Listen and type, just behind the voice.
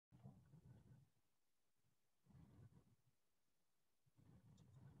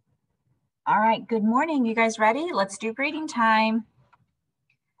All right, good morning. You guys ready? Let's do greeting time.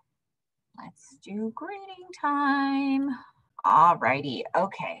 Let's do greeting time. All righty.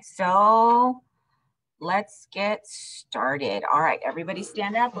 Okay, so let's get started. All right, everybody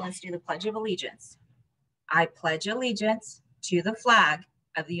stand up and let's do the Pledge of Allegiance. I pledge allegiance to the flag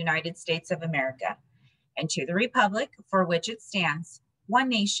of the United States of America and to the republic for which it stands, one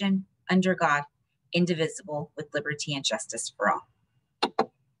nation, under God, indivisible, with liberty and justice for all.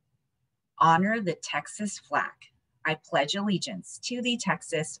 Honor the Texas flag. I pledge allegiance to the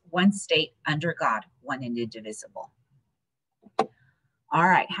Texas, one state, under God, one and indivisible. All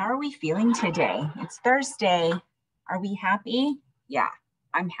right, how are we feeling today? It's Thursday. Are we happy? Yeah,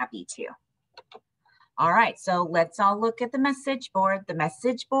 I'm happy too. All right, so let's all look at the message board, the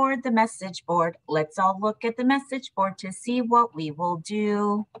message board, the message board. Let's all look at the message board to see what we will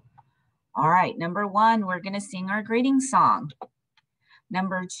do. All right, number one, we're gonna sing our greeting song.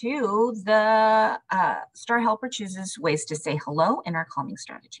 Number two, the Star Helper chooses ways to say hello in our calming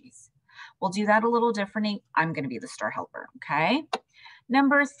strategies. We'll do that a little differently. I'm gonna be the Star Helper, okay?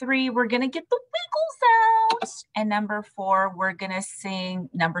 Number three, we're gonna get the wiggles out. And number four, we're gonna sing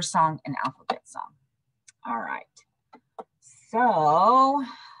number song and alphabet song. All right, so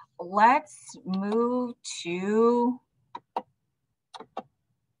let's move to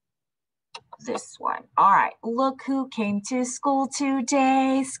this one. All right, look who came to school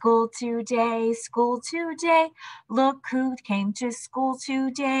today, school today, school today. Look who came to school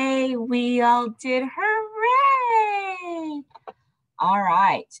today. We all did hooray. All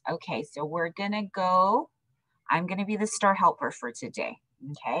right, okay, so we're gonna go, I'm gonna be the Star Helper for today,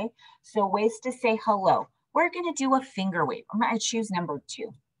 okay? So ways to say hello. We're gonna do a finger wave. I'm gonna choose number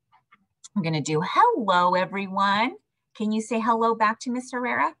two. I'm gonna do hello, everyone. Can you say hello back to Miss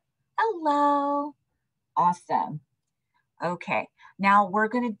Herrera? Hello. Awesome. Okay, now we're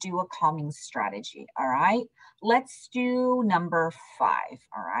gonna do a calming strategy, all right? Let's do number five,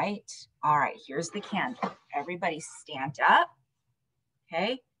 all right? All right, here's the candle. Everybody stand up,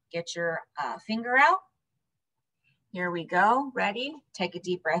 okay? Get your finger out. Here we go, ready? Take a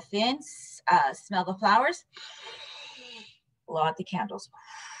deep breath in, smell the flowers. Blow out the candles.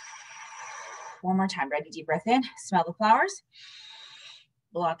 One more time, ready? Deep breath in, smell the flowers.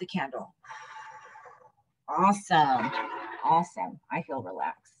 Blow out the candle. Awesome, awesome. I feel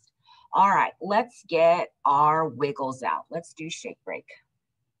relaxed. All right, let's get our wiggles out. Let's do shake break.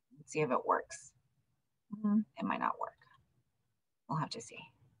 Let's see if it works. It might not work. We'll have to see.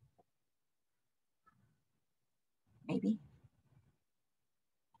 Maybe.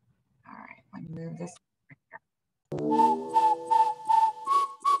 All right, let me move this.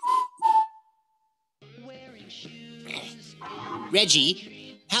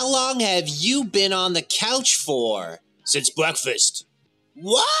 Reggie, how long have you been on the couch for? Since breakfast.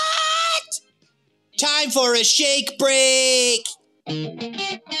 What? Time for a shake break!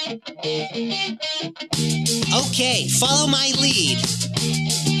 Okay, follow my lead.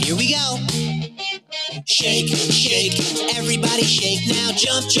 Here we go. Shake, shake, everybody shake now.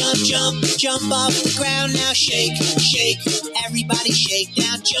 Jump, jump, jump, jump off the ground now. Shake, shake, everybody shake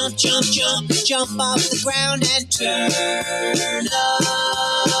now. Jump, jump, jump, jump off the ground and turn around.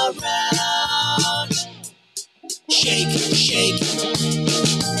 Shake, shake,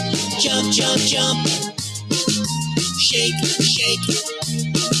 jump, jump, jump. Shake, shake,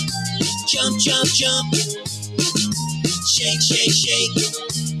 jump, jump, jump. Shake, shake, shake.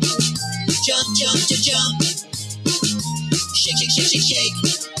 Jump, jump, jump, jump. Shake, shake, shake, shake, shake.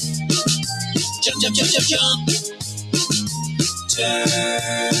 Jump, jump, jump, jump, jump.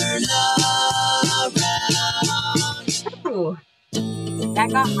 Turn around. Ooh, that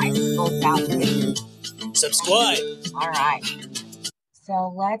got my wiggles out. Subscribe. All right,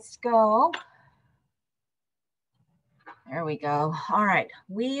 so let's go. There we go. All right,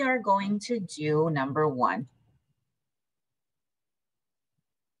 we are going to do number one.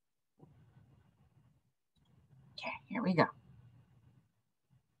 Okay, here we go.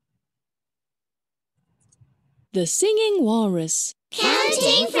 The Singing Walrus.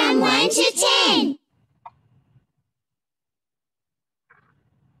 Counting from 1 to 10.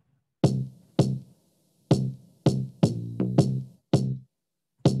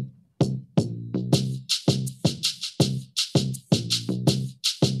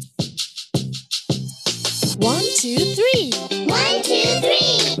 One, two, three. 1, 2,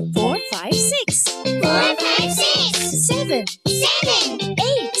 3. 4, 5, 6. 4, 5, 6. 7, 7, 8,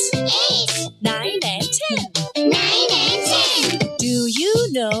 8, 9, and 10. 9, and 10. Do you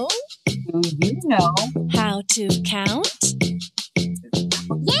know Do you know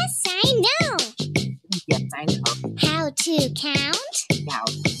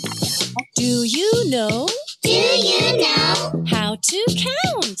you know Do you know how to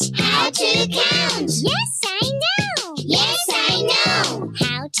count? how to count? Yes, I know. Yes, I know.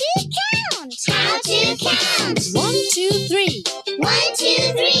 How to count? How to count? 1, 2, 3, 1, 2,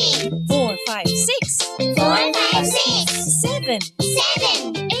 3, 4, 5, 6, 4, 5, 6, 7,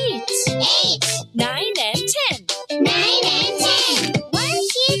 7, 8, 8, 9, and 10. 9 and 10. 1,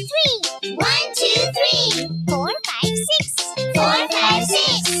 2, 3. 1, 2, 3. 4, 5, 6. 4, 5,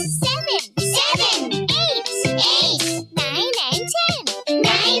 6. 7, 7, 8, 8, 9 and 10.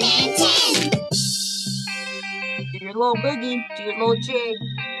 9 and 10. Do your little boogie. Do your little jig.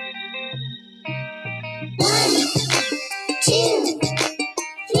 1, 2,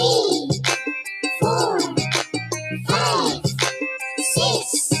 3, 4, 5,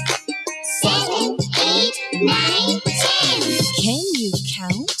 6, 7, 8, 9, 10. Can you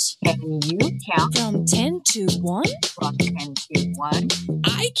count Can you count from 10 to 1? from 10 to 1?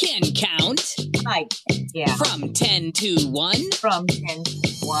 I can count Yeah. from 10 to 1. From 10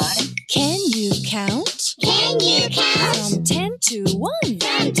 to 1. Can you count Can you count from 10 to 1?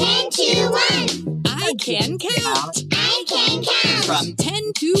 from 10 to 1? I can count I can count from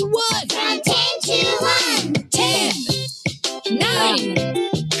 10 to 1. from 10 to 1. 10, 9,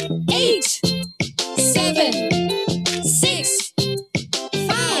 8, 7, 6,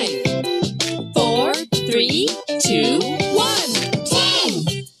 5, 4, 3, 2, 1. 10,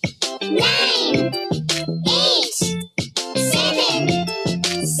 9, 8, 7,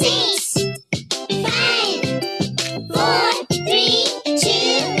 6, 5, 4, 3,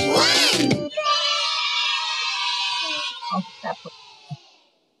 2, 1. Oh, that was-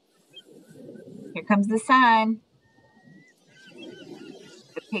 Here comes the sun.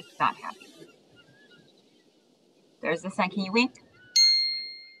 The pig's not happy. There's the sun. Can you wink?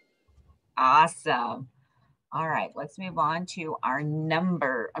 Awesome. All right, let's move on to our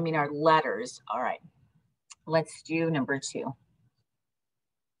our letters. All right, let's do number 2.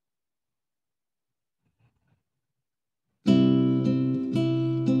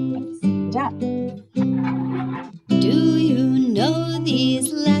 Stand up. Do you know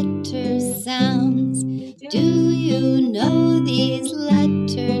these letter sounds? Do you know these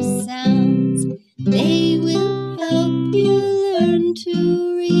letter sounds? They will help you learn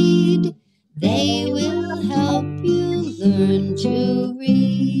to read. They will help you learn to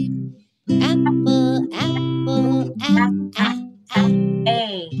read. Apple, apple,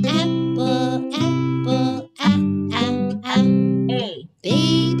 A, apple, apple, A,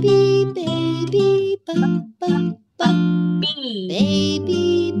 baby, baby, ba. B,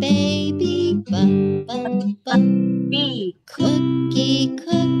 Baby, baby, ba. B, Cookie,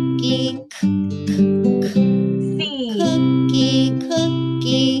 cookie, C, cookie,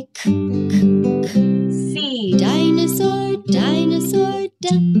 cookie, C, dinosaur, dinosaur,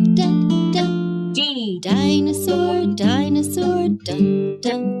 da. D, Dinosaur, dinosaur, da.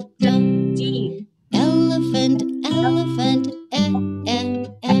 D, Elephant, elephant,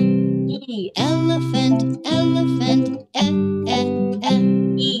 E, elephant, elephant,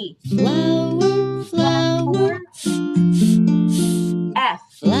 E, flower, flower, F,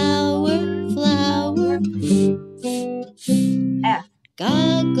 flower, flower, F,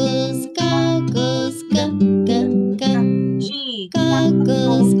 goggles, goggles, G,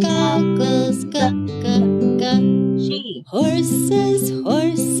 goggles, goggles, G, horses,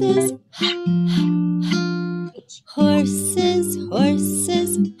 horses, H, horses,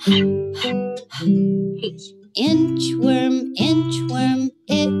 horses, H, inchworm, inchworm,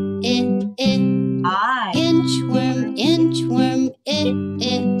 I, inchworm, inchworm,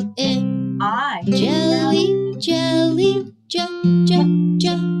 I, jelly, jelly,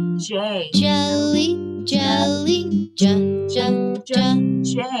 J, jelly, jelly,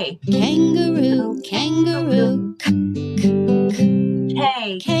 J, kangaroo, kangaroo,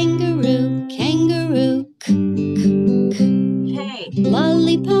 K, kangaroo, kangaroo, K,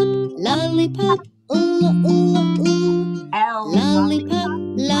 lollipop, lollipop, L, lollipop,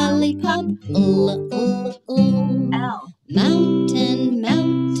 lollipop, L, mountain,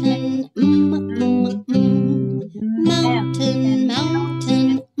 mountain, mountain,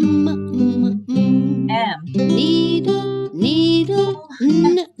 mountain, M, needle, needle,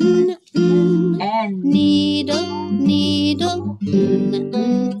 N, needle, needle,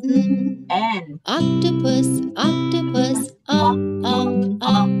 N, octopus, octopus, O,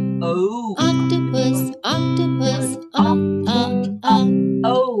 octopus, octopus,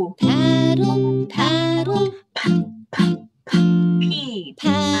 O, paddle, paddle, P,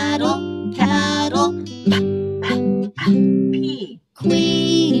 paddle, paddle, P,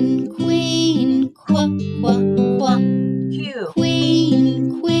 queen, queen, quack, quack, quack, Q,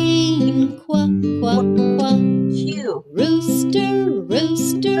 queen, queen,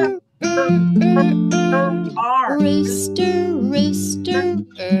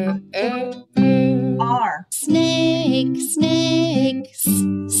 rooster. R. Snake, snake.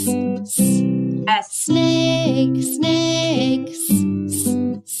 S. Snake, snake.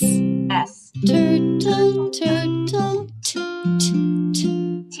 S. Turtle, turtle.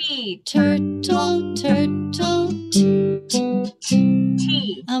 T. Turtle, turtle.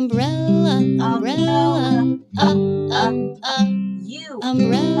 T. Umbrella, umbrella. U.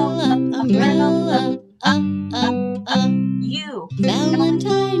 Umbrella, umbrella. U.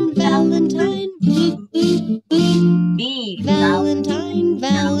 Valentine, Valentine. V. Valentine,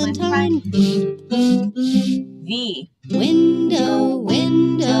 Valentine. V. Window,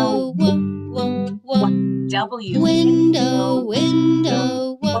 window. Whoa, whoa. W. Window,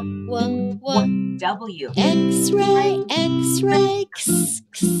 window. Whoa. W. X-ray, X-ray. X.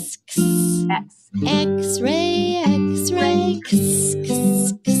 X-ray, X-ray.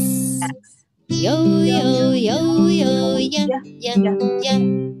 X. Yo, yo, yo, yo, yeah, yeah, yeah.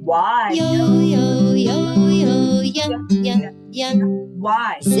 Y. Yo, yo, yo, yo, yeah, yeah, yeah.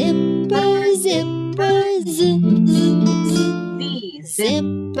 Y. Zipper, zipper, zip, zip, zip. Z.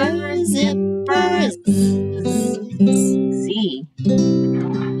 Zipper, zipper, Z.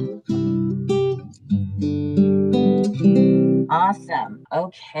 Awesome.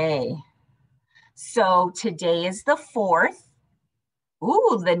 Okay. So today is the 4th.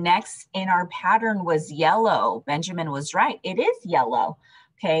 Ooh, the next in our pattern was yellow. Benjamin was right. It is yellow.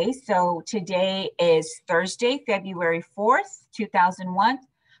 Okay, so today is Thursday, February 4th, 2001.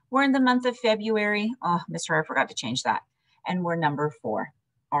 We're in the month of February. Oh, Miss Roy, I forgot to change that. And we're number 4.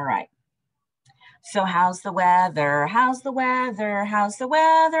 All right. So how's the weather? How's the weather? How's the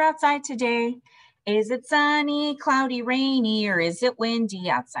weather outside today? Is it sunny, cloudy, rainy, or is it windy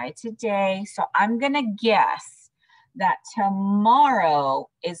outside today? So I'm going to guess that tomorrow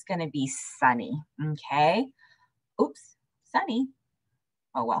is going to be sunny, okay? Oops, sunny.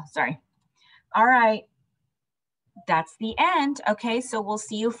 Oh, well, sorry. All right. That's the end, okay? So we'll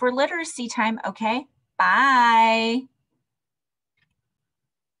see you for literacy time, okay? Bye.